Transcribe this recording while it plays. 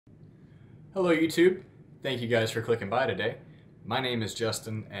Hello YouTube, thank you guys for clicking by today. My name is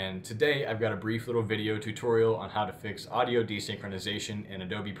Justin and today I've got a brief little video tutorial on how to fix audio desynchronization in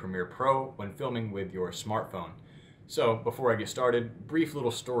Adobe Premiere Pro when filming with your smartphone. So before I get started, brief little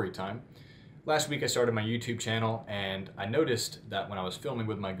story time. Last week I started my YouTube channel and I noticed that when I was filming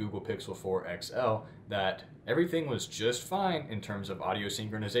with my Google Pixel 4 XL that everything was just fine in terms of audio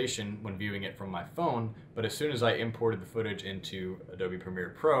synchronization when viewing it from my phone, but as soon as I imported the footage into Adobe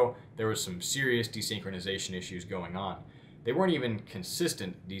Premiere Pro, there was some serious desynchronization issues going on. They weren't even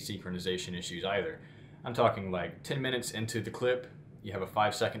consistent desynchronization issues either. I'm talking like 10 minutes into the clip, you have a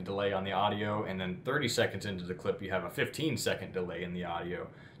 5-second delay on the audio, and then 30 seconds into the clip you have a 15-second delay in the audio.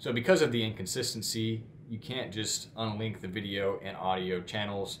 So because of the inconsistency, you can't just unlink the video and audio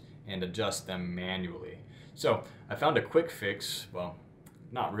channels and adjust them manually. So I found a quick fix, well,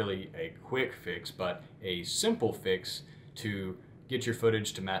 not really a quick fix, but a simple fix to get your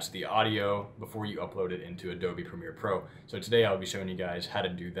footage to match the audio before you upload it into Adobe Premiere Pro. So today I'll be showing you guys how to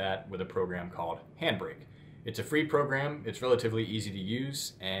do that with a program called Handbrake. It's a free program, it's relatively easy to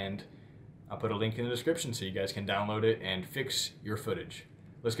use, and I'll put a link in the description so you guys can download it and fix your footage.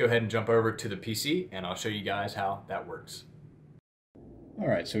 Let's go ahead and jump over to the PC and I'll show you guys how that works.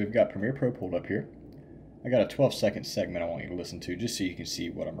 Alright, so we've got Premiere Pro pulled up here. I got a 12-second segment I want you to listen to just so you can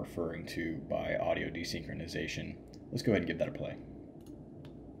see what I'm referring to by audio desynchronization. Let's go ahead and give that a play.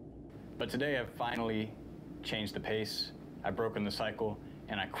 But today I've finally changed the pace, I've broken the cycle,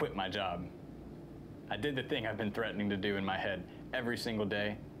 and I quit my job. I did the thing I've been threatening to do in my head every single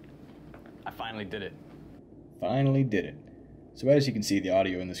day. I finally did it. Finally did it. So as you can see, the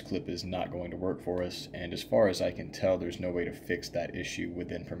audio in this clip is not going to work for us, and as far as I can tell, there's no way to fix that issue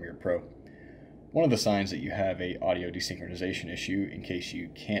within Premiere Pro. One of the signs that you have a audio desynchronization issue, in case you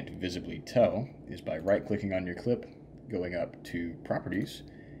can't visibly tell, is by right-clicking on your clip, going up to Properties,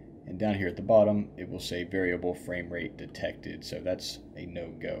 and down here at the bottom, it will say Variable Frame Rate Detected, so that's a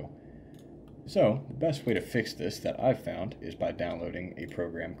no-go. So, the best way to fix this that I've found is by downloading a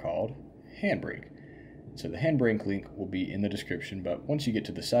program called Handbrake. So the Handbrake link will be in the description, but once you get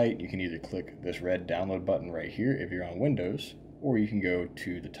to the site, you can either click this red download button right here if you're on Windows, or you can go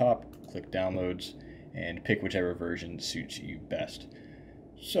to the top, click Downloads, and pick whichever version suits you best.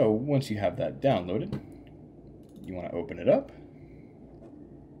 So once you have that downloaded, you want to open it up,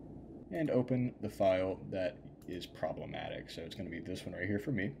 and open the file that is problematic. So it's going to be this one right here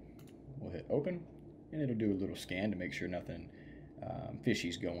for me. We'll hit open, and it'll do a little scan to make sure nothing fishy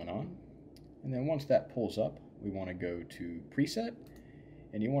is going on. And then once that pulls up, we want to go to Preset,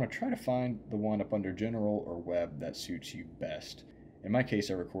 and you want to try to find the one up under General or Web that suits you best. In my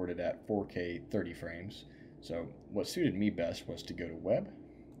case, I recorded at 4K 30 frames, so what suited me best was to go to Web,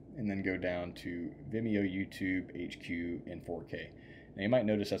 and then go down to Vimeo, YouTube, HQ, and 4K. Now you might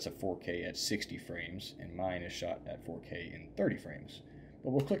notice that's a 4K at 60 frames, and mine is shot at 4K in 30 frames. But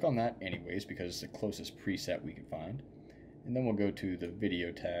we'll click on that anyways because it's the closest preset we can find. And then we'll go to the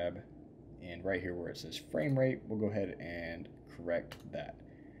Video tab, and right here where it says Frame Rate, we'll go ahead and correct that.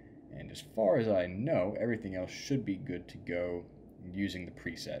 And as far as I know, everything else should be good to go using the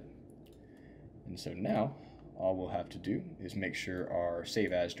preset. And so now, all we'll have to do is make sure our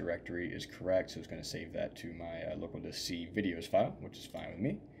Save As directory is correct, so it's going to save that to my local disk C videos file, which is fine with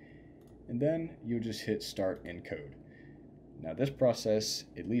me. And then you'll just hit Start Encode. Now this process,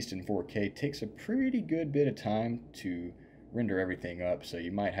 at least in 4K, takes a pretty good bit of time to render everything up, so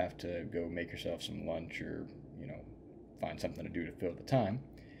you might have to go make yourself some lunch or, find something to do to fill the time.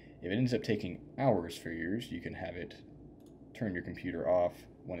 If it ends up taking hours for yours, you can have it turn your computer off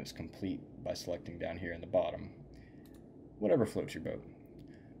when it's complete by selecting down here in the bottom. Whatever floats your boat.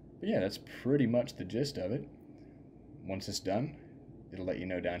 But yeah, that's pretty much the gist of it. Once it's done, it'll let you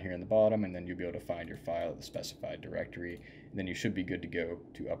know down here in the bottom, and then you'll be able to find your file at the specified directory, and then you should be good to go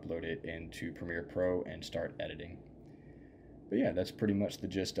to upload it into Premiere Pro and start editing. But yeah, that's pretty much the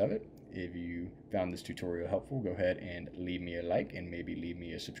gist of it. If you found this tutorial helpful, go ahead and leave me a like and maybe leave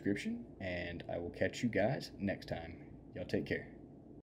me a subscription, and I will catch you guys next time. Y'all take care.